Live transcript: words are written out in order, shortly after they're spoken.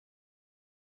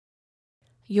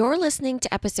You're listening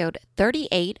to episode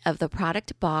 38 of the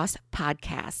Product Boss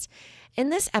podcast. In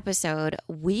this episode,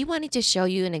 we wanted to show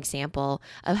you an example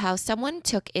of how someone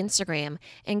took Instagram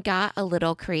and got a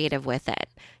little creative with it.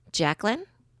 Jacqueline?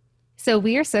 So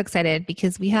we are so excited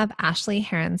because we have Ashley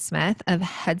Hearon-Smith of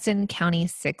Hudson County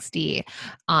 60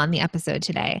 on the episode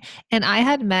today. And I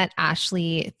had met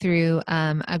Ashley through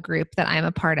a group that I'm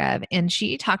a part of, and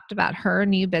she talked about her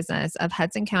new business of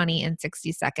Hudson County in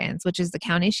 60 seconds, which is the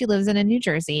county she lives in New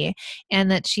Jersey, and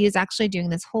that she is actually doing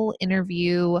this whole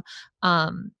interview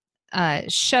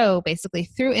show basically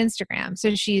through Instagram.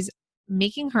 So she's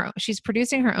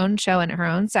producing her own show and her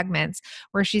own segments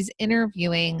where she's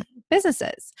interviewing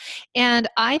businesses. And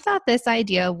I thought this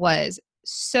idea was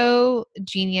so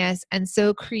genius and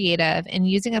so creative and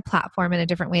using a platform in a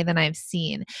different way than I've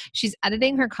seen. She's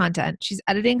editing her content, she's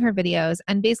editing her videos,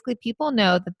 and basically people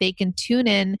know that they can tune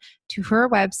in to her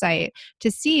website to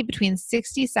see between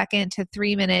 60-second to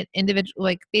 3-minute individual,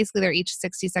 like basically they're each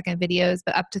 60-second videos,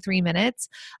 but up to 3 minutes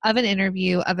of an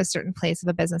interview of a certain place of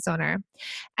a business owner.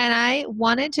 And I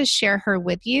wanted to share her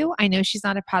with you. I know she's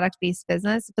not a product-based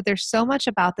business, but there's so much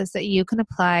about this that you can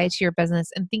apply to your business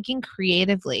and thinking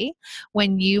creatively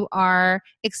when you are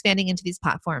expanding into these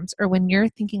platforms or when you're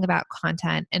thinking about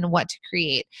content and what to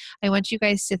create. I want you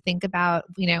guys to think about,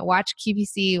 watch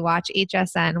QVC, watch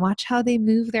HSN, watch how they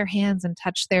move their hands and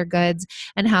touch their goods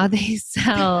and how they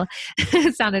sell.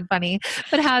 It sounded funny,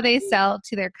 but how they sell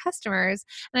to their customers.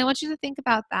 And I want you to think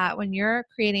about that when you're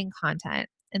creating content.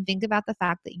 And think about the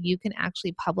fact that you can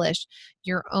actually publish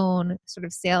your own sort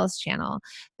of sales channel.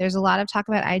 There's a lot of talk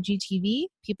about IGTV.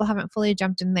 People haven't fully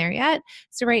jumped in there yet.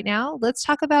 So right now, let's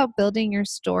talk about building your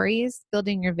stories,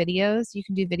 building your videos. You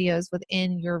can do videos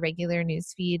within your regular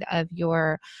newsfeed of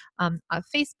your of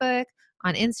Facebook,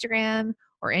 on Instagram,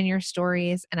 or in your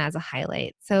stories and as a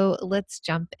highlight. So let's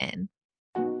jump in.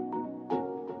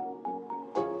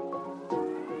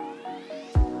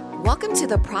 Welcome to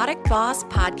the Product Boss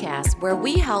podcast, where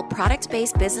we help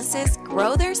product-based businesses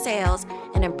grow their sales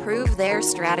and improve their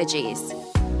strategies.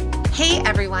 Hey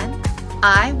everyone,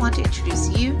 I want to introduce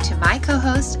you to my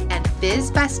co-host and biz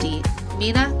bestie,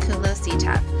 Mina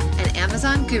Kunlo-Sitep, an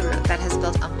Amazon guru that has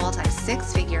built a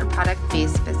multi-six-figure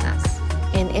product-based business.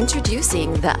 And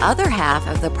introducing the other half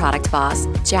of the Product Boss,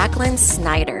 Jacqueline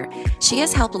Snyder. She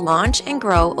has helped launch and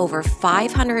grow over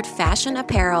 500 fashion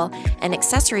apparel and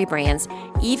accessory brands,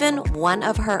 even one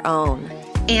of her own.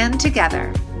 And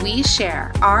together, we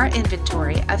share our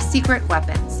inventory of secret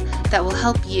weapons that will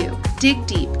help you dig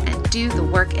deep and do the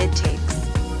work it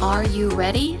takes. Are you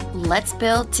ready? Let's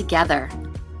build together.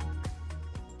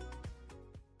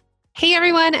 Hey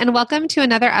everyone, and welcome to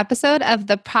another episode of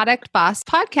the Product Boss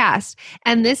podcast.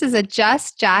 And this is a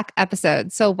Just Jack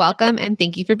episode. So welcome and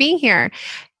thank you for being here.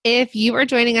 If you are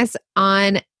joining us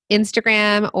on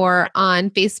Instagram or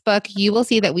on Facebook, you will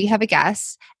see that we have a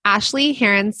guest, Ashley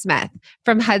Hearon-Smith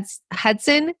from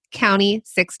Hudson County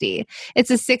 60. It's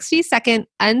a 60-second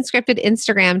unscripted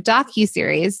Instagram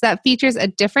docuseries that features a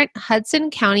different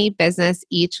Hudson County business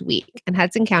each week. And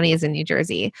Hudson County is in New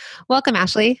Jersey. Welcome,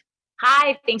 Ashley.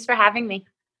 Hi, thanks for having me.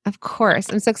 Of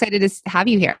course. I'm so excited to have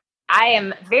you here. I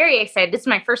am very excited. This is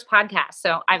my first podcast,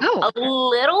 so I'm a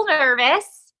little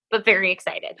nervous, but very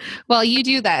excited. Well, you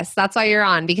do this. That's why you're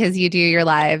on, because you do your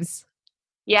lives.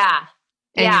 Yeah.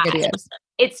 And your videos.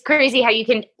 It's crazy how you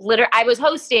can I was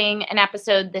hosting an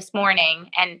episode this morning,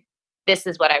 and this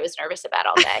is what I was nervous about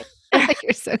all day.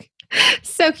 You're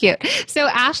so cute. So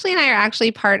Ashley and I are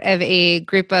actually part of a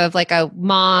group of like a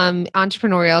mom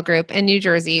entrepreneurial group in New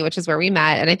Jersey, which is where we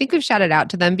met. And I think we've shouted out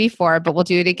to them before, but we'll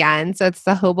do it again. So it's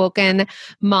the Hoboken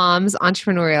Moms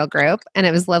Entrepreneurial Group. And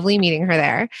it was lovely meeting her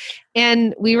there.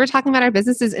 And we were talking about our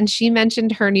businesses, and she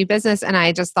mentioned her new business, and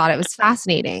I just thought it was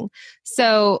fascinating.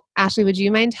 So Ashley, would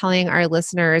you mind telling our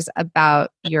listeners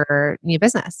about your new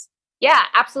business? Yeah,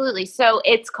 absolutely. So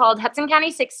it's called Hudson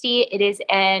County 60. It is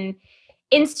an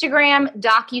Instagram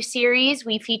docuseries.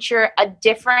 We feature a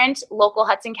different local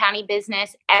Hudson County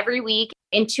business every week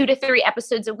in 2 to 3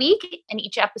 episodes a week. And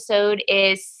each episode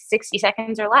is 60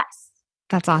 seconds or less.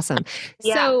 That's awesome.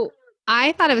 Yeah. So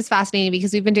I thought it was fascinating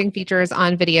because we've been doing features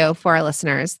on video for our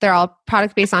listeners. They're all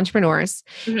product-based entrepreneurs.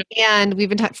 Mm-hmm. And we've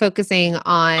been focusing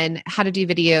on how to do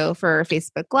video for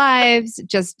Facebook Lives,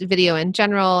 just video in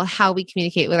general, how we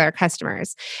communicate with our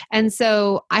customers. And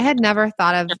so I had never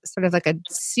thought of sort of like a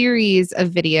series of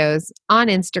videos on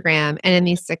Instagram and in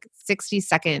these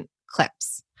 60-second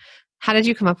clips. How did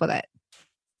you come up with it?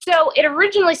 So it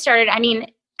originally started,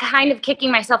 kind of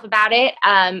kicking myself about it.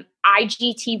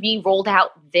 IGTV rolled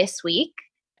out this week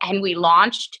and we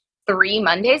launched 3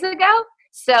 Mondays ago.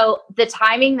 So the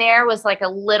timing there was like a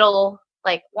little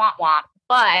like womp womp,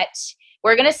 but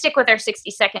we're going to stick with our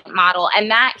 60-second model. And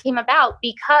that came about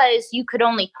because you could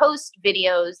only post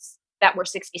videos that were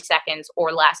 60 seconds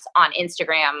or less on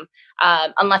Instagram,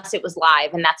 unless it was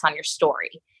live, and that's on your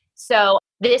story. So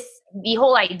the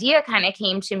whole idea kind of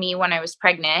came to me when I was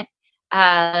pregnant.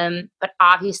 But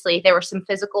obviously there were some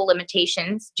physical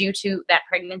limitations due to that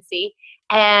pregnancy.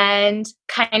 And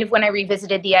kind of when I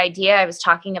revisited the idea, I was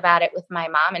talking about it with my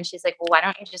mom, and she's like, well, why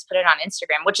don't you just put it on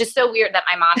Instagram? Which is so weird that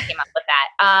my mom came up with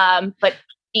that. But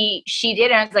she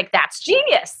did. And I was like, that's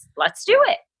genius. Let's do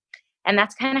it. And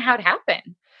that's kind of how it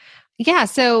happened. Yeah.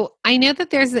 So I know that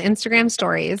there's the Instagram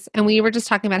stories, and we were just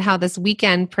talking about how this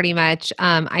weekend pretty much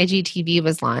IGTV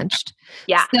was launched.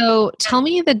 Yeah. So tell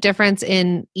me the difference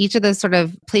in each of those sort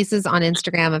of places on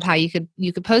Instagram of how you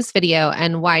could post video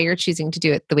and why you're choosing to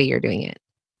do it the way you're doing it.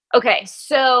 Okay.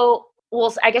 So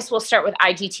I guess we'll start with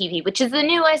IGTV, which is the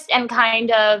newest and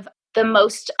kind of the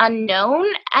most unknown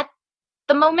at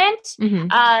the moment.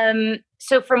 Mm-hmm.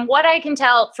 So from what I can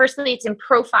tell, firstly, it's in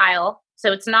profile.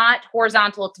 So it's not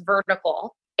horizontal, it's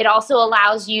vertical. It also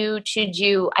allows you to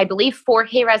do, I believe,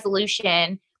 4K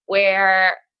resolution,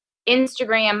 where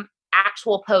Instagram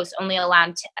actual posts only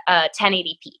allow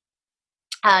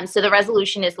 1080p. So the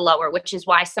resolution is lower, which is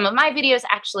why some of my videos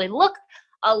actually look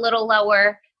a little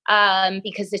lower,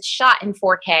 because it's shot in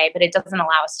 4K, but it doesn't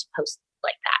allow us to post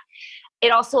like that.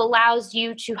 It also allows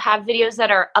you to have videos that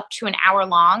are up to an hour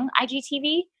long,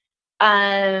 IGTV.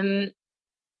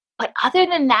 But other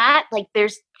than that, like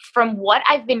from what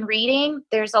I've been reading,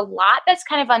 there's a lot that's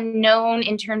kind of unknown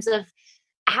in terms of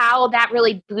how that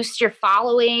really boosts your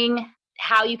following,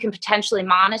 how you can potentially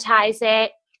monetize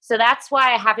it. So that's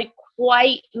why I haven't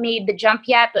quite made the jump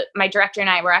yet, but my director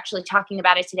and I were actually talking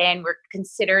about it today, and we're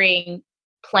considering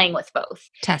playing with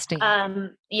both. Testing.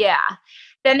 Yeah.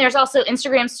 Then there's also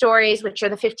Instagram stories, which are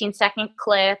the 15-second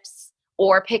clips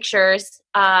or pictures.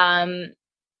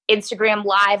 Instagram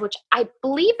Live, which I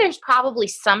believe there's probably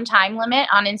some time limit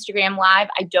on Instagram Live.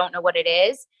 I don't know what it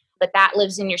is, but that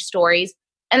lives in your stories.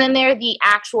 And then there are the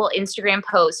actual Instagram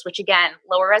posts, which again,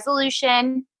 lower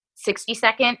resolution,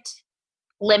 60-second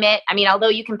limit. I mean, although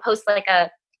you can post like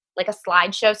a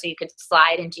slideshow, so you could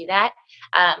slide and do that,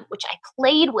 which I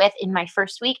played with in my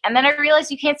first week. And then I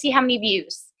realized you can't see how many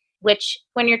views, which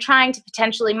when you're trying to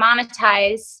potentially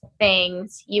monetize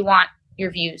things, you want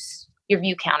your view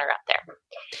counter up there.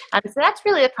 So that's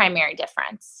really the primary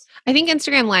difference. I think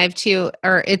Instagram Live too,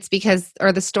 your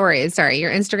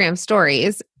Instagram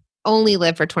stories only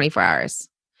live for 24 hours.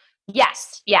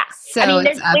 Yes. Yeah. So I mean,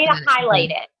 there's a way to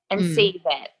highlight it and save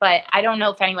it, but I don't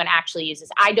know if anyone actually uses.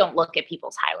 I don't look at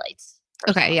people's highlights.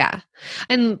 Okay. Yeah.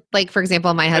 And like, for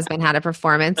example, my husband had a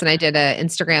performance, and I did an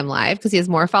Instagram Live because he has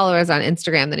more followers on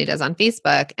Instagram than he does on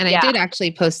Facebook. And I did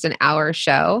actually post an hour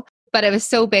show, but it was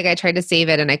so big, I tried to save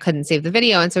it and I couldn't save the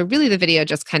video. And so really the video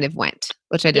just kind of went,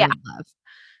 which I didn't love.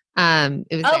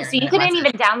 So you couldn't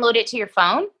even download it to your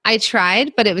phone? I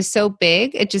tried, but it was so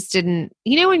big. It just didn't,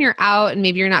 when you're out and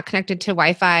maybe you're not connected to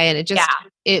Wi-Fi, and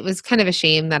it was kind of a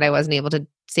shame that I wasn't able to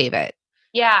save it.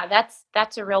 Yeah,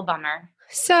 that's a real bummer.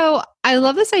 So I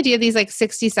love this idea of these like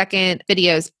 60-second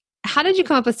videos. How did you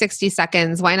come up with 60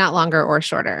 seconds? Why not longer or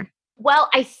shorter? Well,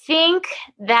 I think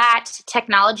that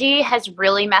technology has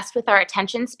really messed with our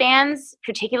attention spans,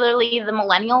 particularly the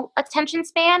millennial attention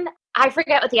span. I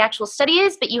forget what the actual study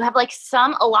is, but you have like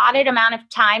some allotted amount of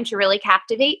time to really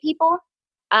captivate people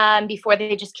before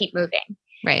they just keep moving.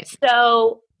 Right.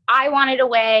 So I wanted a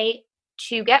way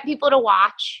to get people to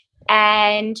watch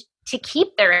and to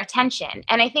keep their attention.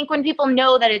 And I think when people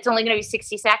know that it's only going to be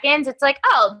 60 seconds, it's like,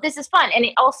 oh, this is fun. And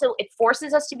it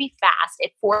forces us to be fast.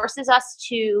 It forces us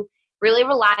to really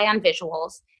rely on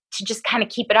visuals to just kind of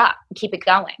keep it up and keep it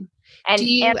going. And do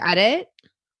you edit,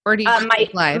 or do you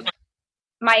just live?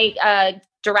 My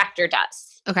director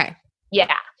does. Okay.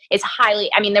 Yeah. It's highly,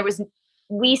 I mean,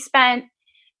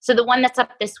 so the one that's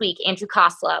up this week, Andrew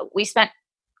Koslow, we spent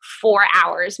 4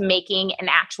 hours making an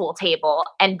actual table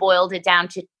and boiled it down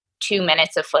to 2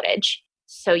 minutes of footage.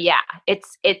 So yeah, it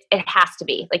has to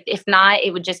be. Like, if not,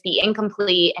 it would just be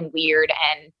incomplete and weird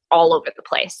and all over the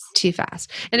place. Too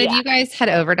fast. And if you guys head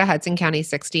over to Hudson County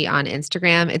 60 on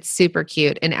Instagram, it's super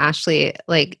cute. And Ashley,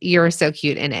 like, you're so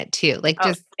cute in it too. Like,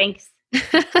 just thanks.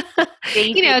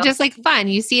 Just like fun.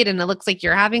 You see it and it looks like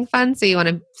you're having fun. So you want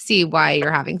to see why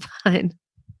you're having fun.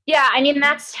 Yeah. I mean,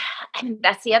 that's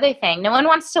the other thing. No one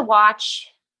wants to watch.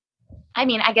 I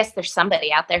mean, I guess there's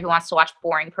somebody out there who wants to watch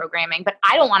boring programming, but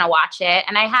I don't want to watch it.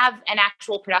 And I have an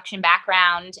actual production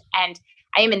background, and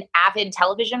I am an avid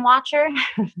television watcher.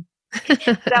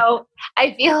 So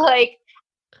I feel like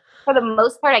for the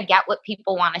most part, I get what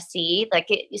people want to see. Like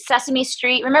Sesame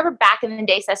Street. Remember back in the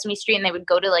day, Sesame Street, and they would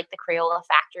go to like the Crayola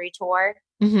factory tour.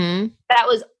 Mm-hmm. That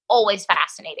was always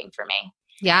fascinating for me.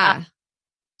 Yeah.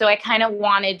 So I kind of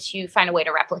wanted to find a way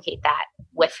to replicate that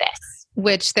with this.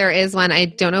 Which there is one. I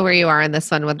don't know where you are in this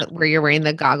one where you're wearing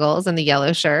the goggles and the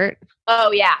yellow shirt.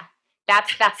 Oh yeah.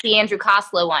 That's the Andrew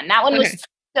Koslow one. That one was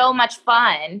so much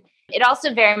fun. It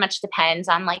also very much depends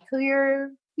on like who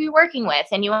you're working with,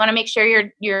 and you want to make sure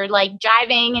you're like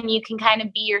jiving and you can kind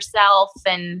of be yourself.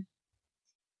 And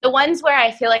the ones where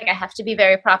I feel like I have to be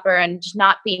very proper and just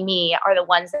not be me are the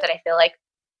ones that I feel like,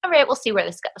 all right, we'll see where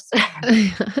this goes.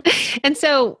 And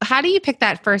so how do you pick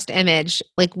that first image?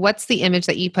 Like what's the image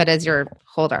that you put as your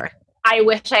holder? I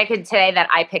wish I could say that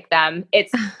I pick them.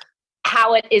 It's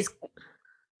how it is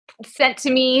sent to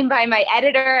me by my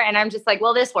editor, and I'm just like,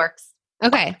 well, this works.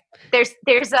 Okay. There's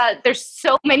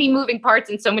so many moving parts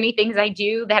and so many things I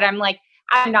do that I'm like,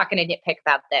 I'm not going to nitpick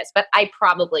about this, but I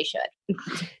probably should.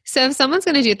 So if someone's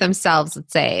going to do it themselves,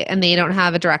 let's say, and they don't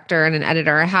have a director and an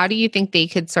editor, how do you think they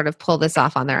could sort of pull this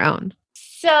off on their own?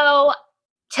 So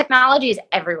technology is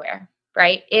everywhere,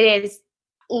 right? It is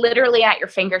literally at your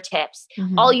fingertips.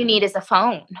 Mm-hmm. All you need is a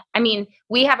phone. I mean,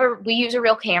 we use a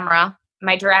real camera.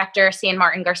 My director, San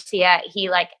Martin Garcia, he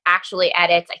like actually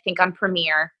edits, I think on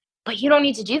Premiere. But you don't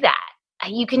need to do that.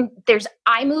 There's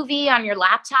iMovie on your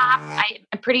laptop.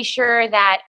 I'm pretty sure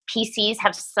that PCs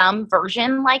have some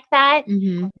version like that.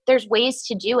 Mm-hmm. There's ways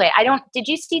to do it. Did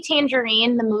you see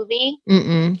Tangerine, the movie?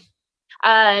 Mm-mm.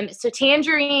 So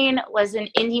Tangerine was an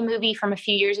indie movie from a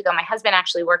few years ago. My husband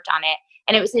actually worked on it,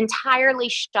 and it was entirely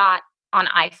shot on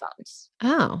iPhones.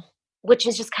 Oh. Which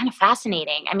is just kind of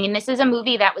fascinating. I mean, this is a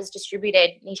movie that was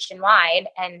distributed nationwide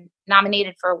and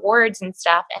nominated for awards and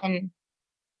stuff. And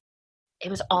it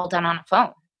was all done on a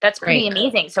phone. That's pretty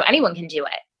amazing. So anyone can do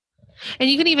it. And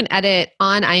you can even edit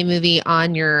on iMovie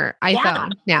on your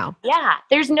iPhone now. Yeah.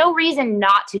 There's no reason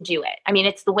not to do it. I mean,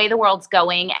 it's the way the world's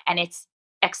going, and it's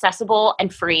accessible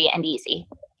and free and easy.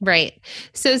 Right.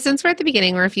 So since we're at the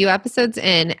beginning, we're a few episodes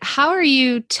in, how are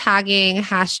you tagging,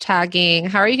 hashtagging?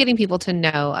 How are you getting people to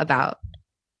know about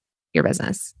your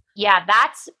business? Yeah,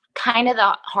 that's kind of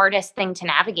the hardest thing to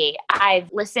navigate. I've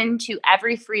listened to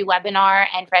every free webinar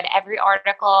and read every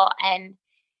article and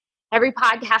every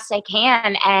podcast I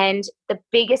can. And the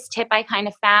biggest tip I kind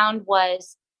of found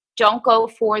was don't go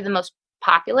for the most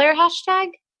popular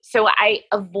hashtag. So I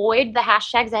avoid the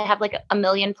hashtags that have like 1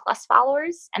 million plus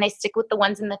followers, and I stick with the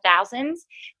ones in the thousands,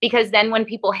 because then when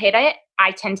people hit it,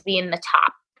 I tend to be in the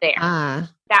top there.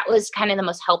 That was kind of the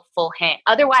most helpful hint.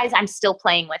 Otherwise, I'm still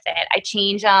playing with it. I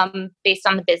change them based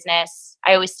on the business.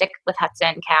 I always stick with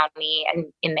Hudson County and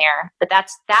in there. But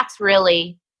that's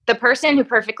really the person who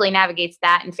perfectly navigates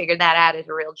that and figured that out is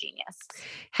a real genius.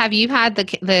 Have you had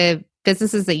the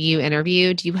businesses that you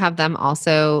interviewed, do you have them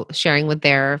also sharing with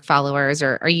their followers,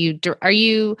 or are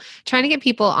you trying to get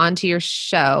people onto your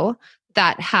show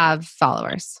that have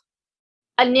followers?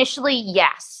 Initially,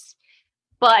 yes.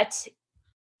 But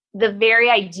the very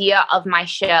idea of my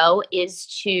show is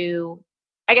to,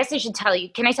 I guess I should tell you,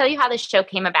 can I tell you how this show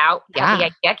came about? Yeah. How the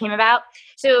idea came about?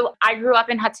 So I grew up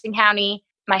in Hudson County.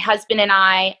 My husband and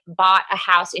I bought a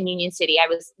house in Union City.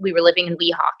 We were living in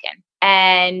Weehawken.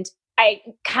 And I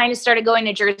kind of started going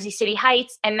to Jersey City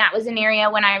Heights. And that was an area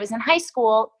when I was in high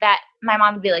school that my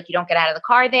mom would be like, you don't get out of the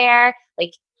car there.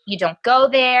 Like, you don't go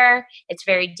there. It's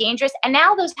very dangerous. And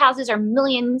now those houses are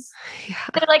millions. Yeah.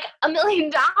 They're like $1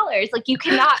 million. Like, you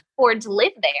cannot afford to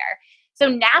live there. So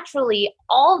naturally,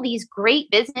 all these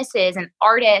great businesses and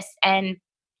artists and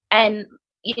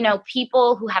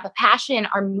people who have a passion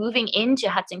are moving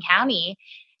into Hudson County.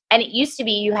 And it used to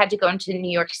be you had to go into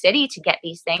New York City to get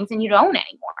these things, and you don't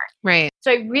anymore. Right.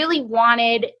 So I really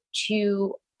wanted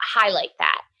to highlight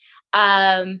that.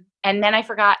 And then I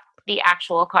forgot the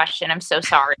actual question. I'm so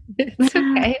sorry. It's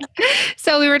okay.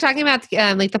 So we were talking about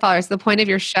like the followers, the point of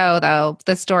your show, though,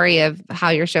 the story of how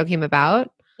your show came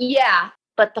about. Yeah.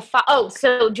 But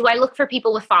so do I look for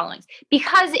people with followings?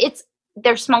 Because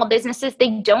they're small businesses. They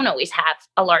don't always have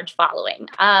a large following.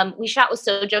 We shot with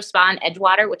Sojo Spa in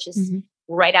Edgewater, which is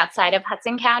right outside of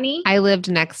Hudson County. I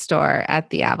lived next door at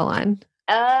the Avalon.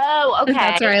 Oh, okay.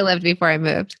 That's where I lived before I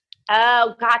moved.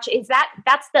 Oh, gotcha.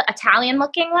 That's the Italian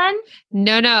looking one?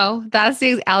 No. That's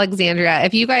the Alexandria.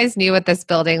 If you guys knew what this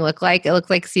building looked like, it looked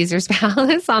like Caesar's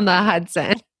Palace on the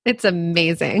Hudson. It's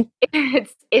amazing.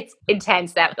 It's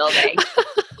intense, that building.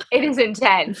 It is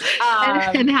intense.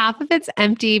 And half of it's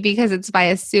empty because it's by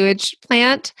a sewage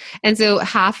plant. And so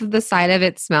half of the side of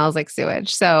it smells like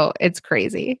sewage. So it's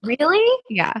crazy. Really?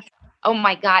 Yeah. Oh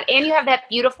my God. And you have that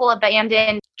beautiful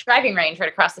abandoned driving range right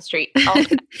across the street. Oh.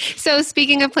 So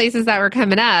speaking of places that were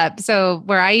coming up, so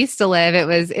where I used to live, it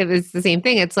was the same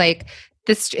thing. It's like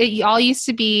this, it all used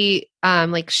to be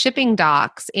like shipping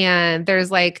docks, and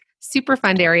there's like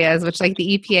Superfund areas, which like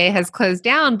the EPA has closed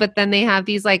down, but then they have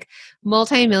these like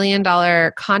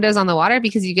multi-million-dollar condos on the water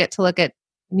because you get to look at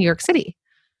New York City.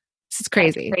 This is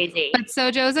crazy. That's crazy. But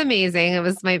Sojo's amazing. It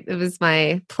was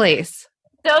my place.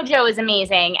 Sojo is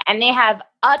amazing, and they have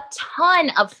a ton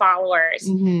of followers.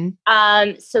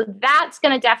 So that's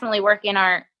going to definitely work in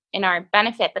our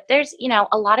benefit. But there's,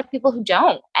 a lot of people who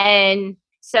don't. And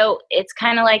so it's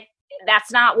kind of like,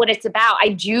 that's not what it's about. I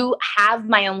do have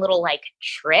my own little like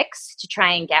tricks to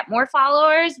try and get more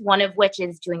followers. One of which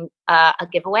is doing a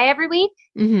giveaway every week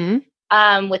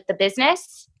with the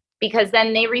business, because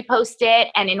then they repost it.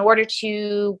 And in order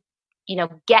to,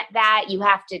 get that, you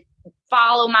have to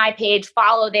follow my page,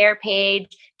 follow their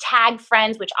page, tag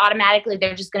friends, which automatically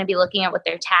they're just going to be looking at what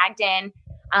they're tagged in.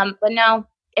 But no,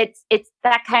 it's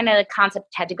that kind of concept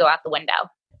had to go out the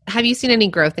window. Have you seen any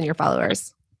growth in your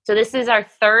followers? So this is our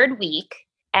third week.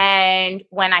 And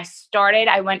when I started,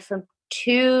 I went from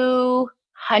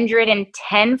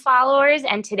 210 followers,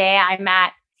 and today I'm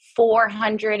at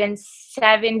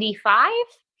 475.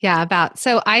 Yeah, about.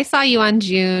 So I saw you on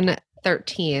June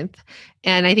 13th,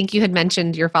 and I think you had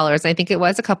mentioned your followers. I think it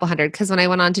was a couple hundred, because when I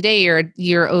went on today,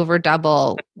 you're over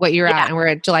double what you're at, and we're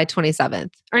at July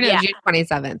 27th. Or no, June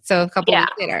 27th. So a couple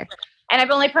weeks later. And I've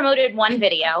only promoted one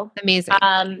video. Amazing.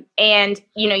 And,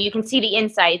 you can see the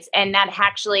insights, and that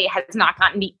actually has not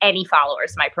gotten me any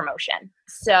followers, my promotion.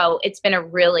 So it's been a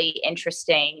really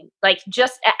interesting,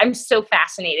 I'm so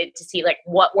fascinated to see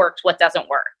what works, what doesn't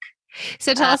work.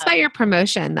 So tell us about your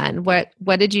promotion then. What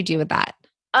did you do with that?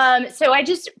 So I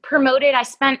just promoted, I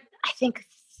spent, I think,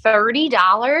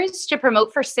 $30 to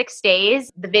promote for 6 days,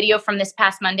 the video from this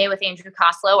past Monday with Andrew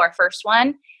Koslow, our first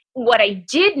one. What I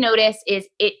did notice is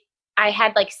I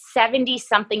had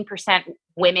 70-something%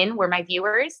 women were my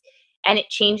viewers, and it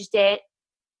changed it.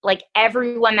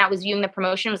 Everyone that was viewing the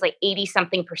promotion was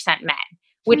 80-something% men,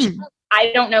 which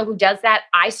I don't know who does that.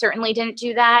 I certainly didn't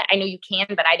do that. I know you can,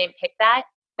 but I didn't pick that.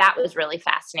 That was really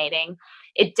fascinating.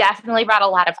 It definitely brought a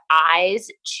lot of eyes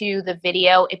to the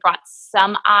video. It brought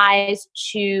some eyes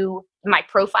to my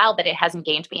profile, but it hasn't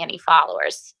gained me any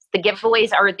followers. The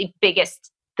giveaways are the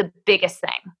biggest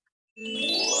thing.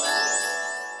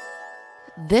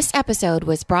 This episode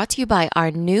was brought to you by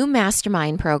our new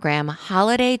mastermind program,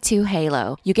 Holiday to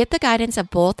Halo. You get the guidance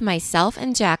of both myself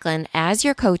and Jacqueline as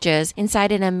your coaches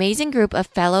inside an amazing group of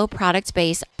fellow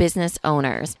product-based business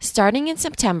owners. Starting in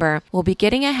September, we'll be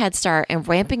getting a head start and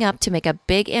ramping up to make a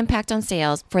big impact on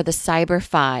sales for the Cyber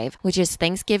 5, which is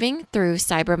Thanksgiving through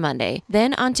Cyber Monday.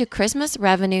 Then on to Christmas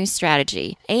revenue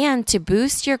strategy. And to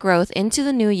boost your growth into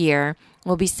the new year,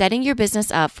 we'll be setting your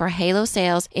business up for Halo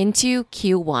sales into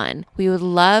Q1. We would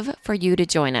love for you to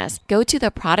join us. Go to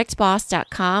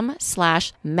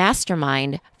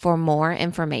theproductboss.com/mastermind for more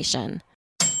information.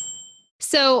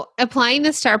 So applying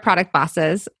this to our product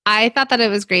bosses, I thought that it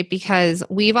was great because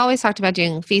we've always talked about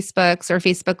doing Facebooks or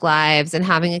Facebook Lives and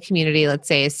having a community, let's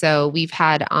say. So we've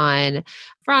had on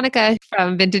Veronica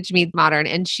from Vintage Meets Modern,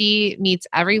 and she meets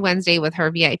every Wednesday with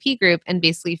her VIP group and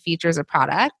basically features a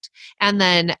product. And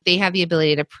then they have the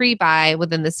ability to pre-buy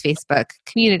within this Facebook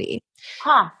community.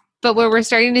 But where we're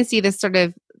starting to see this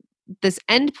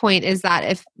end point is that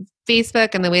if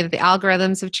Facebook and the way that the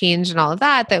algorithms have changed and all of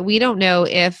that, that we don't know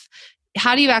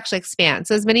how do you actually expand?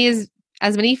 So as many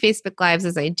Facebook Lives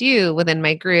as I do within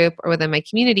my group or within my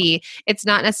community, it's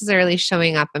not necessarily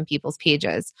showing up on people's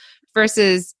pages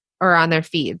or on their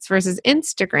feeds versus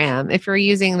Instagram. If you're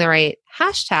using the right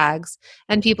hashtags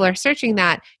and people are searching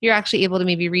that, you're actually able to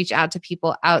maybe reach out to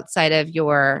people outside of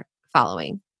your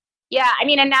following. Yeah.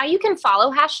 and now you can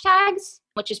follow hashtags,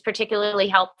 which is particularly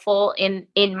helpful in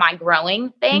my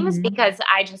growing things, because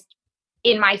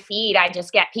in my feed, I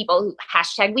just get people who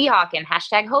hashtag Weehawken,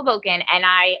 hashtag Hoboken, and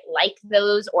I like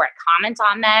those or comment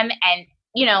on them. And,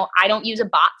 I don't use a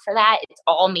bot for that. It's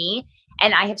all me.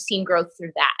 And I have seen growth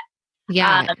through that.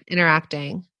 Yeah.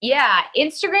 Interacting. Yeah.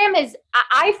 Instagram is,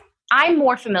 I'm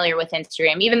more familiar with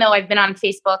Instagram, even though I've been on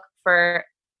Facebook for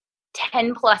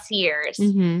 10 plus years.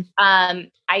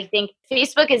 I think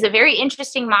Facebook is a very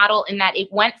interesting model in that it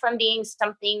went from being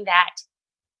something that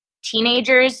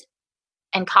teenagers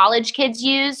and college kids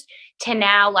use to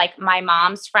now my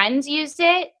mom's friends use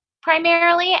it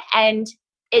primarily. And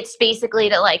it's basically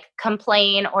to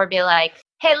complain or be like,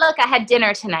 hey, look, I had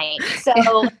dinner tonight.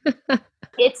 So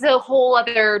it's a whole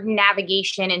other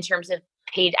navigation in terms of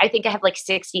page. I think I have like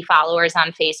 60 followers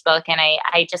on Facebook, and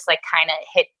I just like kind of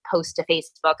hit post to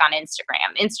Facebook on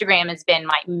Instagram. Instagram has been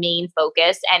my main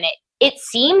focus, and it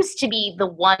seems to be the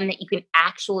one that you can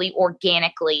actually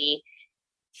organically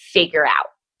figure out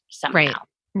somehow.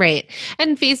 Right.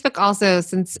 And Facebook also,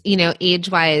 since,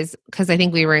 age-wise, because I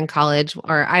think we were in college,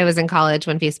 or I was in college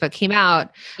when Facebook came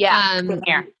out. Yeah.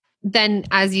 Then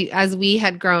as we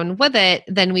had grown with it,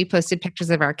 then we posted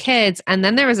pictures of our kids. And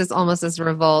then there was almost this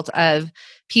revolt of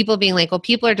people being like, well,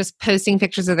 people are just posting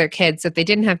pictures of their kids. So if they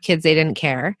didn't have kids, they didn't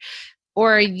care.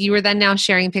 Or you were then now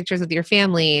sharing pictures with your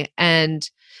family. And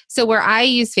so where I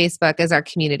use Facebook as our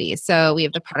community. So we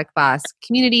have the Product Boss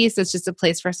community. So it's just a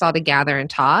place for us all to gather and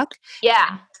talk.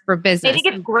 Yeah. For business. I think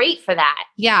it's great for that.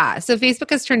 Yeah. So Facebook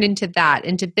has turned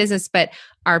into business. But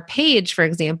our page, for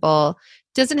example,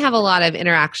 doesn't have a lot of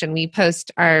interaction. We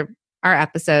post our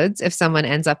episodes if someone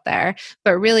ends up there.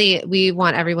 But really, we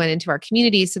want everyone into our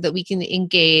community so that we can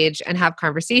engage and have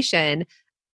conversation.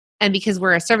 And because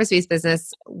we're a service-based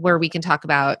business where we can talk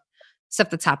about stuff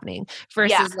that's happening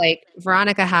versus like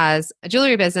Veronica has a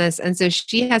jewelry business. And so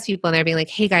she has people in there being like,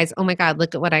 hey guys, oh my God,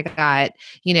 look at what I got,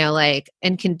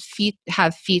 and can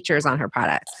have features on her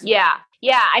products. Yeah.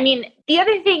 Yeah. I mean, the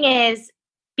other thing is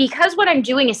because what I'm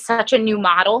doing is such a new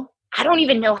model, I don't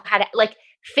even know how to, like,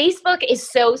 Facebook is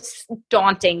so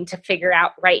daunting to figure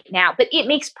out right now, but it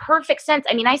makes perfect sense.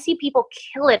 I mean, I see people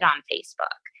kill it on Facebook.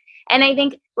 And I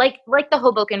think like the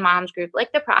Hoboken Moms group,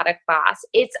 like the Product Boss,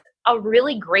 it's a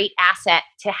really great asset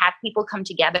to have people come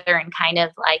together and kind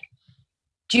of like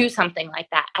do something like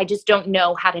that. I just don't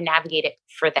know how to navigate it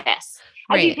for this.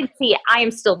 As you can see, I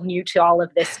am still new to all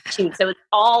of this too. So it's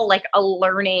all like a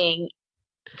learning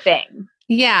thing.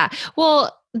 Yeah.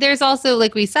 Well, there's also,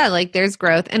 like we said, like there's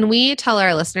growth, and we tell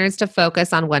our listeners to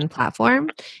focus on one platform.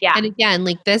 Yeah. And again,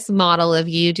 like this model of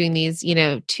you doing these,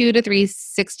 2 to 3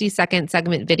 60-second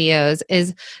segment videos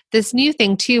is this new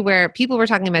thing too, where people were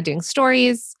talking about doing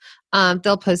stories.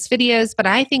 They'll post videos, but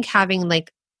I think having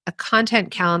like a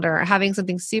content calendar, having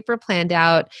something super planned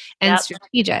out and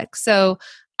strategic. So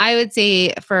I would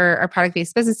say for our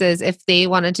product-based businesses, if they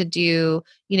wanted to do,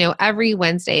 every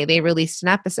Wednesday they released an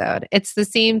episode. It's the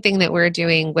same thing that we're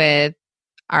doing with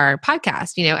our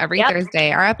podcast. Every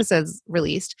Thursday our episode's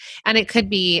released. And it could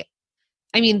be,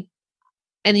 and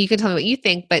you can tell me what you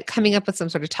think, but coming up with some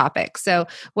sort of topic. So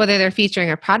whether they're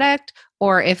featuring a product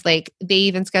or if like they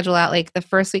even schedule out like the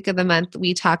first week of the month,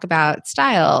 we talk about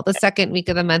style. The second week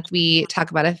of the month, we talk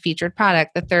about a featured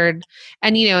product. The third,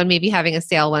 and maybe having a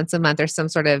sale once a month or some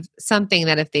sort of something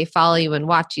that if they follow you and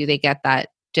watch you, they get that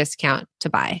discount to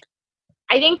buy.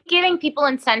 I think giving people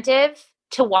incentive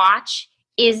to watch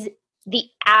is the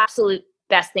absolute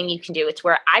best thing you can do. It's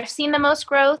where I've seen the most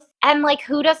growth. And like,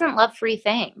 who doesn't love free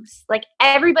things? Like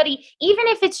everybody, even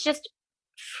if it's just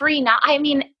free,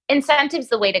 incentive's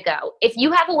the way to go. If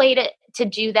you have a way to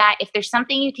do that, if there's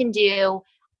something you can do,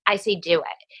 I say do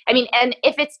it. And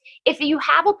if you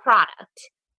have a product,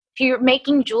 if you're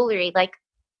making jewelry, like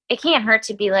it can't hurt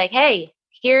to be like, hey,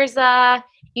 here's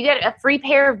you get a free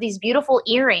pair of these beautiful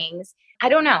earrings. I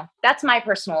don't know. That's my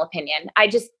personal opinion.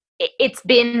 It's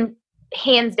been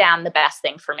hands down the best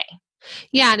thing for me.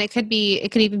 Yeah. And it could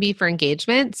even be for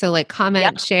engagement. So like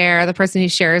comment, share, the person who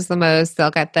shares the most, they'll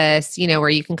get this, where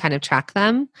you can kind of track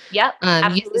them. Yep.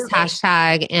 Use this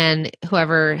hashtag, and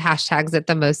whoever hashtags it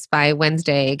the most by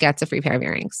Wednesday gets a free pair of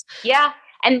earrings. Yeah.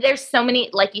 And there's so many,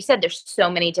 like you said, there's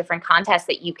so many different contests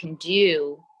that you can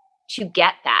do to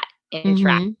get that in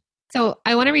track. So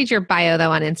I want to read your bio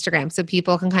though on Instagram so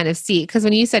people can kind of see, because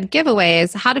when you said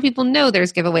giveaways, how do people know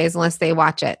there's giveaways unless they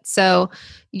watch it? So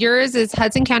yours is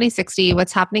Hudson County 60,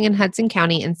 what's happening in Hudson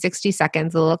County in 60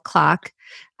 seconds, a little clock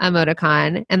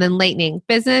emoticon, and then lightning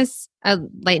business, a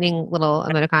lightning little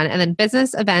emoticon, and then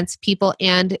business events, people,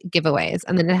 and giveaways.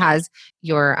 And then it has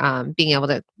your being able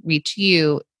to reach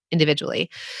you individually.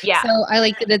 Yeah. So I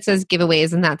like that it says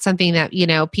giveaways, and that's something that,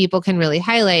 people can really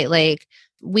highlight, like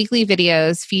weekly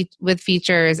videos with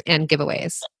features and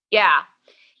giveaways. Yeah.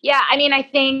 Yeah. I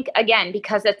think, again,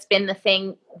 because that's been the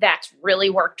thing that's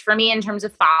really worked for me in terms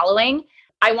of following,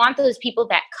 I want those people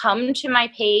that come to my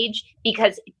page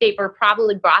because they were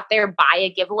probably brought there by a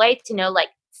giveaway to know, like,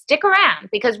 stick around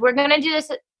because we're going to do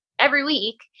this every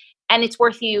week and it's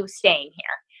worth you staying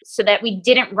here so that we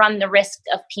didn't run the risk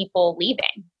of people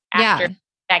leaving after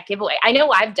that giveaway. I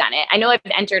know I've done it. I know I've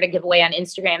entered a giveaway on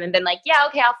Instagram and been like, yeah,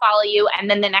 okay, I'll follow you. And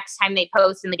then the next time they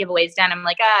post and the giveaway's done, I'm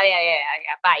like, yeah,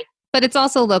 bye. But it's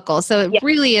also local. So it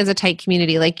really is a tight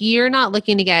community. Like you're not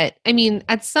looking to get,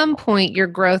 at some point your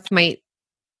growth might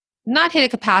not hit a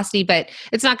capacity, but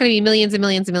it's not going to be millions and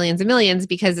millions and millions and millions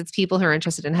because it's people who are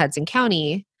interested in Hudson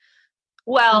County.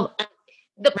 Well,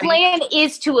 The plan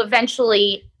is to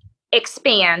eventually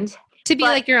expand. To be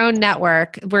like your own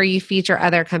network where you feature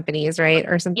other companies, right?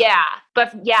 Or something. Yeah.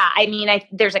 But yeah, I mean,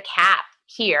 there's a cap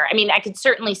here. I mean, I could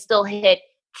certainly still hit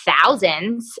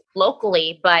thousands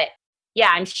locally, but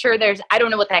yeah, I'm sure I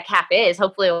don't know what that cap is.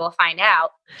 Hopefully we'll find out.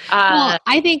 Well,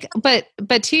 I think, but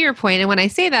to your point, and when I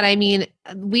say that, I mean,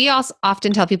 we also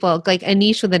often tell people like a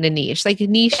niche within a niche, like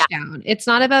niche down. It's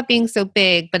not about being so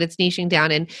big, but it's niching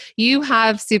down. And you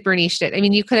have super niched it. I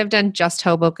mean, you could have done just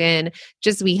Hoboken,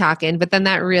 just Weehawken, but then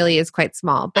that really is quite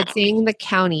small. But saying the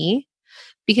county,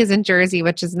 because in Jersey,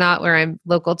 which is not where I'm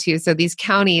local to, so these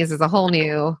counties is a whole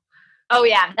new Oh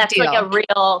yeah, that's deal. like a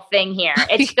real thing here.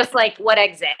 It's just like what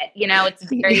exit, it's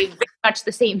very much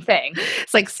the same thing.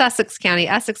 It's like Sussex County,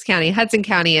 Essex County, Hudson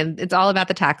County, and it's all about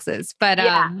the taxes. But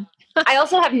I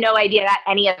also have no idea that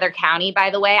any other county, by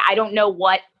the way. I don't know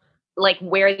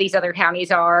where these other counties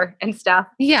are and stuff.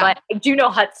 Yeah. But I do know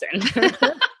Hudson.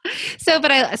 So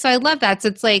I love that. So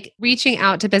it's like reaching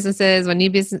out to businesses when new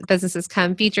businesses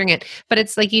come, featuring it. But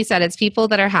it's like you said, it's people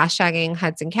that are hashtagging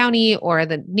Hudson County or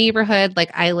the neighborhood.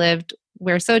 Like I lived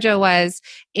where Sojo was,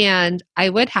 and I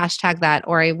would hashtag that,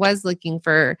 or I was looking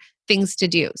for things to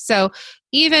do. So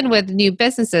even with new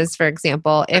businesses, for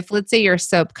example, if let's say you're a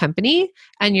soap company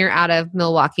and you're out of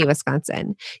Milwaukee,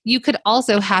 Wisconsin, you could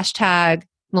also hashtag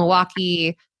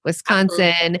Milwaukee,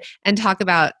 Wisconsin, and talk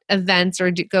about events or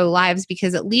go lives,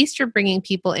 because at least you're bringing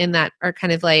people in that are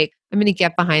kind of like, I'm going to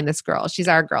get behind this girl. She's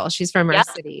our girl. She's from our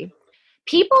city.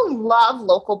 People love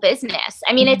local business.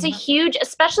 I mean, it's a huge,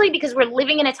 especially because we're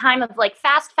living in a time of like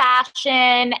fast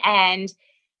fashion and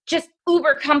just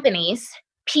Uber companies.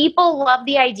 People love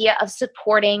the idea of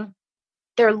supporting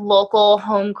their local,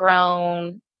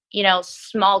 homegrown,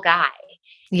 small guy.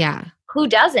 Yeah. Who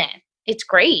doesn't? It's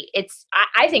great.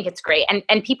 I think it's great.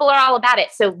 And people are all about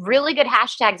it. So really good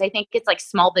hashtags. I think it's like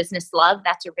small business love.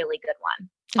 That's a really good one.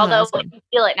 Although if you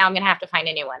feel it now, I'm going to have to find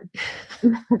a new one.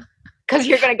 Because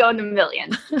you're going to go in the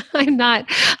millions. I'm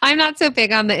not so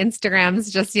big on the Instagrams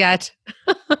just yet.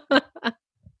 Well,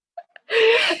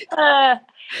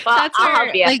 that's I'll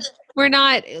help you. Like, we're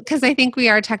not, because I think we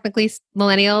are technically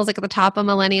millennials, like at the top of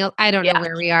millennials. I don't know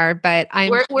where we are, but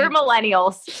we're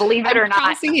millennials, believe it or not.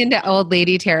 Crossing into old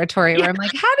lady territory where I'm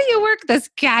like, how do you work this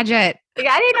gadget? Like,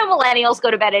 I didn't know millennials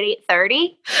go to bed at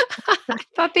 8:30. I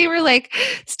thought they were like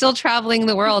still traveling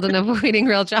the world and avoiding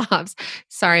real jobs.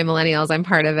 Sorry, millennials. I'm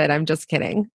part of it. I'm just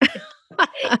kidding.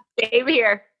 Same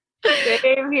here.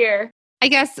 I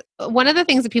guess one of the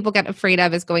things that people get afraid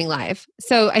of is going live.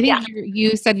 So I think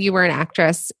you said you were an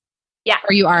actress. Yeah.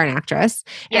 Or you are an actress.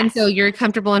 Yes. And so you're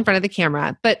comfortable in front of the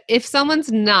camera. But if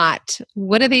someone's not,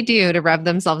 what do they do to rev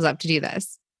themselves up to do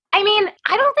this? I mean,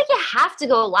 I don't think you have to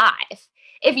go live.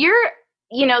 If you're,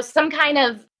 some kind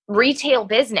of retail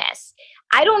business,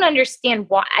 I don't understand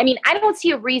why. I mean, I don't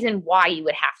see a reason why you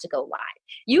would have to go live.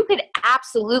 You could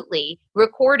absolutely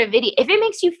record a video. If it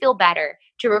makes you feel better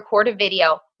to record a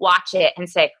video, watch it and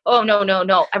say, oh,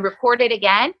 no, I record it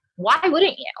again. Why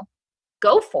wouldn't you?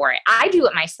 Go for it. I do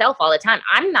it myself all the time.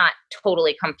 I'm not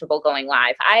totally comfortable going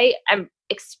live. I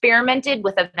experimented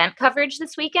with event coverage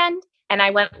this weekend and I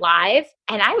went live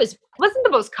and wasn't the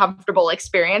most comfortable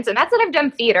experience. And that's that I've done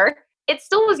theater. It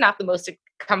still was not the most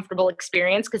comfortable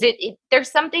experience because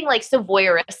there's something like so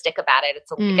voyeuristic about it.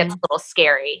 It gets a little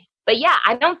scary. But yeah,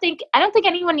 I don't think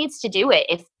anyone needs to do it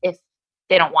if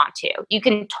they don't want to. You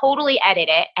can totally edit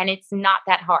it and it's not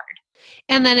that hard.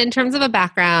 And then in terms of a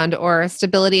background or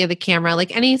stability of the camera,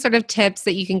 like any sort of tips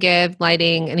that you can give,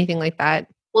 lighting, anything like that?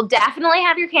 Well, definitely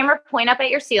have your camera point up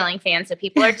at your ceiling fan so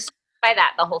people are distracted by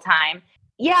that the whole time.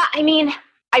 Yeah, I mean,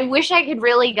 I wish I could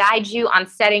really guide you on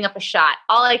setting up a shot.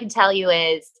 All I can tell you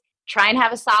is try and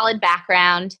have a solid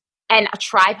background, and a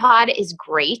tripod is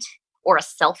great, or a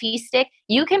selfie stick.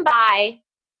 You can buy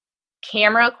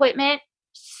camera equipment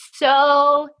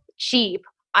so cheap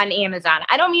on Amazon.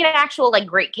 I don't mean actual like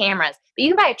great cameras, but you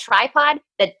can buy a tripod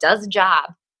that does the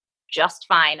job just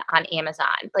fine on Amazon.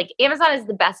 Like Amazon is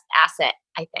the best asset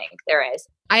I think there is.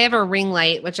 I have a ring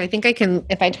light, which I think I can,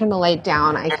 if I turn the light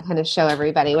down, I can kind of show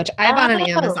everybody, which I bought on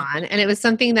Amazon, and it was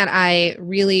something that I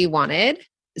really wanted.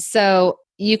 So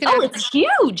you can. Oh, it's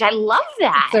huge. I love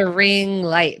that. It's a ring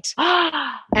light.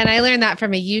 And I learned that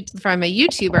from a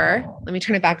YouTuber. Let me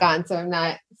turn it back on so I'm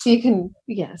not, so you can,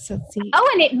 let's see. Oh,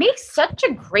 and it makes such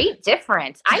a great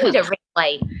difference. I need a ring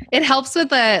light. It helps with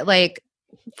the, like,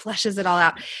 flushes it all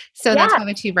out. So that's why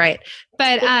it's too bright.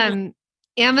 But,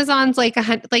 Amazon's like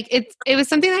it was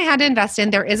something I had to invest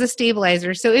in. There is a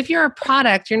stabilizer. So if you're a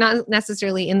product, you're not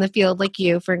necessarily in the field like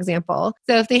you, for example.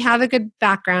 So if they have a good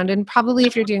background, and probably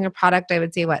if you're doing a product, I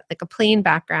would say like a plain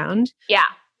background. Yeah.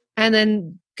 And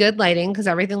then good lighting because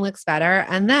everything looks better.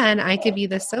 And then I could be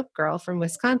the soap girl from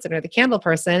Wisconsin or the candle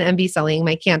person and be selling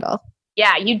my candle.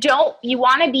 Yeah, you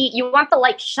want the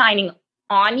light shining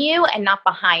on you and not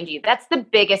behind you. That's the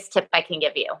biggest tip I can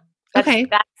give you.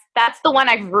 That's the one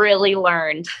I've really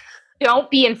learned. Don't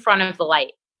be in front of the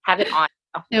light. Have it on.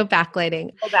 No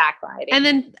backlighting. No backlighting. And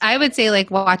then I would say like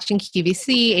watching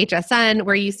QVC, HSN,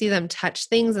 where you see them touch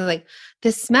things and like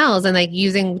this smells and like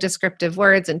using descriptive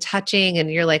words and touching.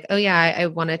 And you're like, oh yeah, I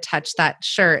want to touch that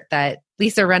shirt that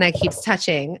Lisa Rinna keeps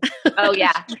touching. Oh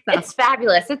yeah. It's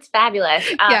fabulous. It's fabulous.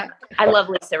 Yeah. I love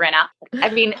Lisa Rinna. I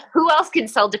mean, who else can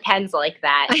sell Depends like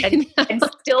that and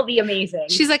still be amazing?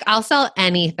 She's like, I'll sell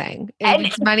anything. If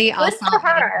it's money, I'll sell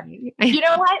her. You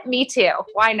know what? Me too.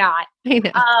 Why not? I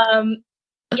know.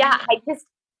 Yeah,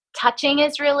 touching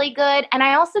is really good. And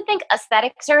I also think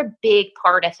aesthetics are a big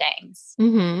part of things.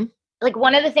 Mm-hmm. Like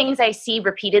one of the things I see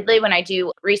repeatedly when I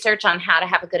do research on how to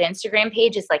have a good Instagram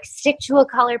page is like stick to a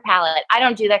color palette. I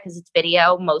don't do that because it's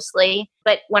video mostly.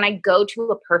 But when I go to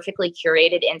a perfectly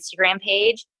curated Instagram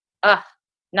page,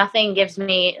 nothing gives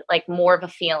me like more of a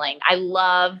feeling. I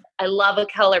love a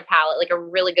color palette, like a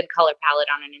really good color palette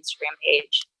on an Instagram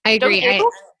page. I agree.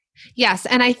 Yes.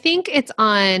 And I think it's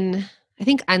on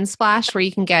Unsplash where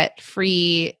you can get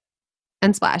free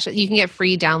Unsplash. You can get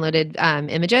free downloaded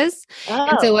images. Oh.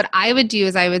 And so what I would do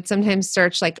is I would sometimes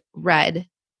search like red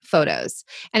photos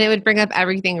and it would bring up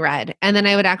everything red. And then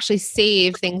I would actually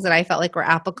save things that I felt like were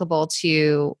applicable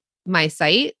to my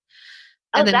site.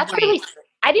 And that's really,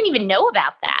 I didn't even know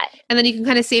about that. And then you can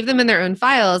kind of save them in their own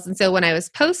files. And so when I was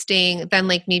posting, then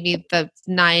like maybe the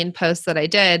 9 posts that I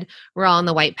did were all on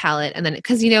the white palette. And then,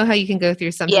 cause you know how you can go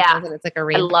through some photos and it's like a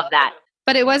rainbow. I love that.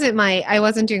 But I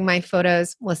wasn't doing my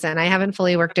photos. Listen, I haven't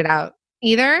fully worked it out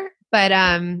either. But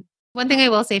one thing I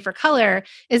will say for color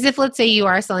is if, let's say you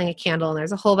are selling a candle and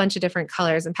there's a whole bunch of different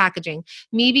colors and packaging,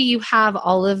 maybe you have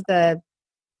all of the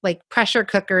like pressure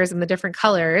cookers and the different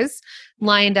colors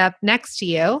lined up next to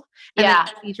you. And then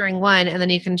featuring one, and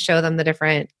then you can show them the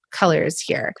different colors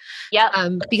here. Yeah.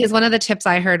 Because one of the tips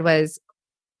I heard was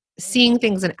seeing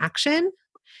things in action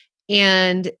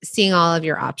and seeing all of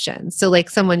your options. So like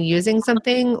someone using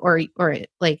something or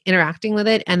like interacting with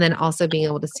it, and then also being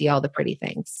able to see all the pretty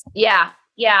things. Yeah.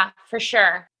 Yeah, for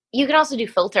sure. You can also do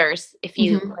filters if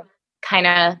you like, kind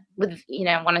of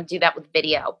want to do that with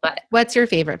video. But what's your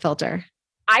favorite filter?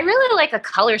 I really like a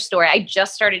color story. I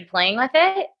just started playing with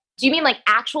it. Do you mean like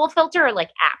actual filter or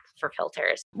like app for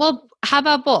filters? Well, how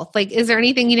about both? Like, is there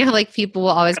anything, how like people will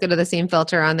always go to the same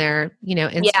filter on their,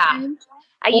 Instagram? Yeah.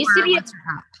 I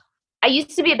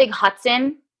used to be a big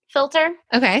Hudson filter.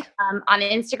 Okay. On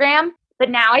Instagram, but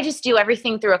now I just do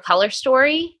everything through a color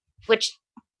story, which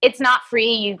it's not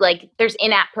free. You there's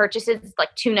in-app purchases. It's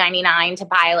like $2.99 to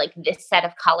buy like this set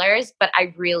of colors, but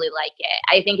I really like it.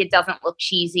 I think it doesn't look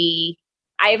cheesy.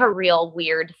 I have a real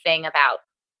weird thing about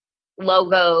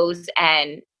logos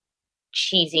and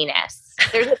cheesiness.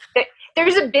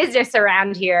 There's a business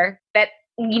around here that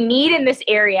we need in this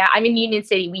area. I'm in Union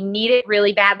City. We need it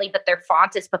really badly, but their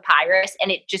font is papyrus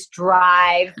and it just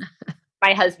drives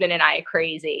my husband and I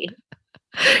crazy.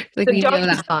 Like so don't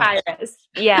use papyrus.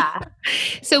 Yeah.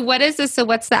 So what is this? So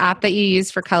what's the app that you use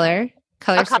for color?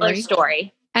 Color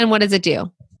story. And what does it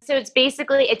do? So it's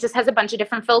basically, it just has a bunch of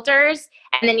different filters.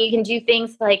 And then you can do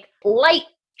things like light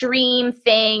dream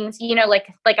things,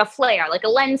 like a flare, like a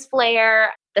lens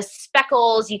flare, the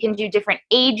speckles, you can do different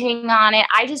aging on it.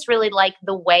 I just really like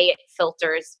the way it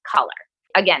filters color.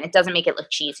 Again, it doesn't make it look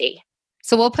cheesy.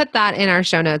 So we'll put that in our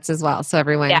show notes as well, so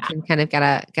everyone can kind of get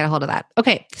a hold of that.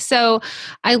 Okay, so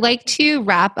I like to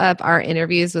wrap up our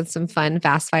interviews with some fun,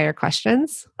 fast fire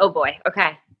questions. Oh boy,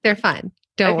 okay. They're fun.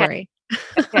 Don't worry.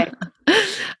 Okay.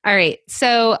 All right,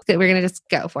 so we're going to just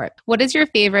go for it. What's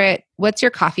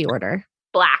your coffee order?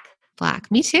 Black.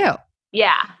 Me too.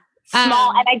 Yeah.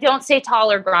 Small, and I don't say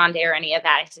tall or grande or any of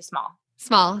that. I say small.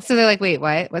 Small. So they're like, wait,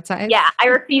 what? What size? Yeah, I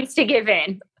refuse to give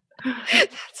in.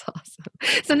 That's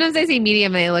awesome. Sometimes I say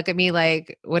medium and they look at me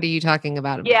like, what are you talking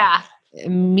about? Yeah.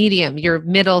 Medium, you're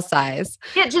middle size.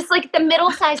 Yeah, just like the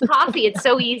middle size coffee. It's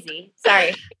so easy.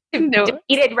 Sorry. No.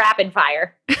 Defeated rapid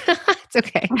fire. It's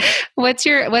okay. What's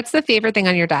the favorite thing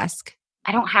on your desk?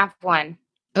 I don't have one.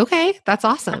 Okay, that's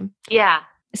awesome. Yeah.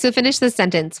 So finish this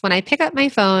sentence. When I pick up my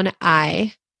phone,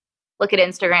 I look at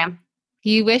Instagram.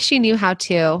 You wish you knew how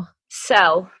to.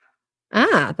 So.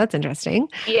 That's interesting.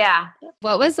 Yeah.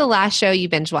 What was the last show you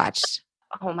binge watched?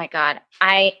 Oh my God.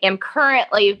 I am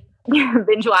currently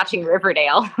binge watching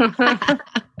Riverdale. I'm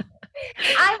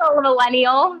a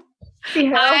millennial.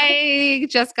 I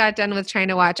just got done with trying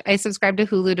to watch. I subscribed to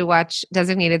Hulu to watch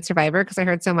Designated Survivor because I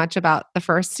heard so much about the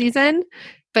first season.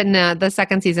 But no, the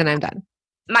second season, I'm done.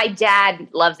 My dad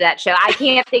loves that show. I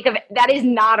can't think of it. That is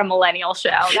not a millennial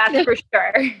show. That's for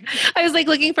sure. I was like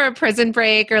looking for a Prison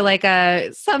Break or like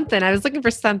a something. I was looking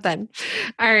for something.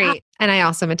 All right. And I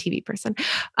also am a TV person.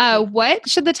 What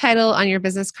should the title on your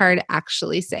business card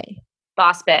actually say?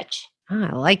 Boss bitch. Oh,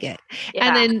 I like it. Yeah.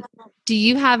 And then do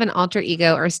you have an alter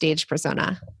ego or stage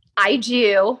persona? I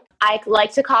do. I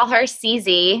like to call her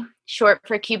CZ, short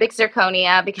for cubic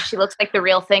zirconia, because she looks like the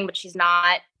real thing, but she's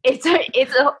not. It's a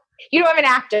I'm an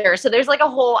actor. So there's like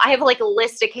I have like a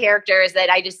list of characters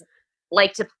that I just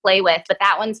like to play with, but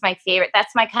that one's my favorite.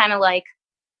 That's my kind of like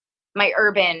my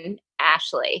urban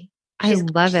Ashley. I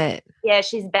love it. Yeah.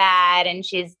 She's bad and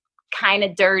she's kind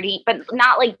of dirty, but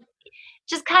not like,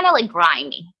 just kind of like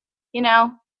grimy,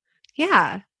 Yeah.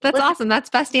 That's awesome.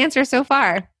 That's best answer so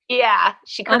far. Yeah.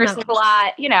 She curses a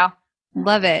lot,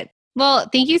 Love it. Well,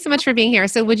 thank you so much for being here.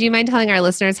 So would you mind telling our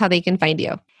listeners how they can find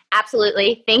you?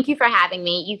 Absolutely. Thank you for having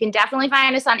me. You can definitely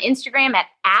find us on Instagram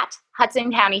at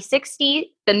Hudson County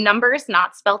 60. The numbers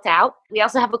not spelt out. We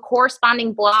also have a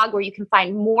corresponding blog where you can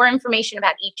find more information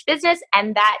about each business,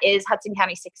 and that is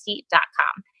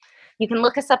hudsoncounty60.com. You can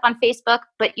look us up on Facebook,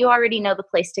 but you already know the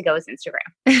place to go is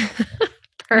Instagram.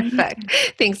 Perfect.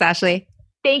 Thanks, Ashley.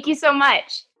 Thank you so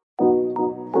much.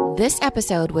 This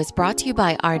episode was brought to you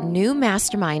by our new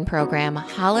mastermind program,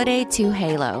 Holiday to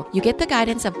Halo. You get the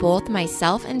guidance of both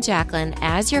myself and Jacqueline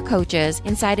as your coaches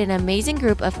inside an amazing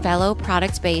group of fellow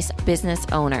product-based business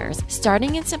owners.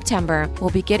 Starting in September, we'll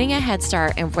be getting a head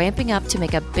start and ramping up to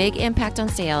make a big impact on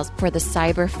sales for the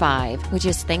Cyber 5, which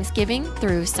is Thanksgiving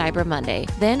through Cyber Monday.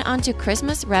 Then on to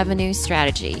Christmas revenue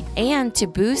strategy. And to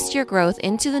boost your growth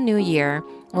into the new year,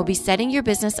 we'll be setting your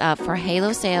business up for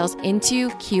Halo sales into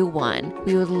Q1.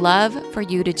 We would love for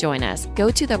you to join us. Go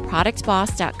to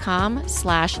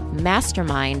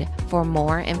theproductboss.com/mastermind for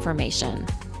more information.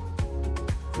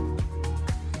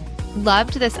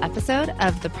 Loved this episode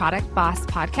of the Product Boss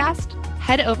Podcast?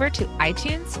 Head over to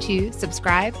iTunes to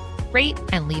subscribe, rate,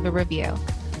 and leave a review.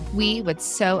 We would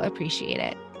so appreciate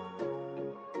it.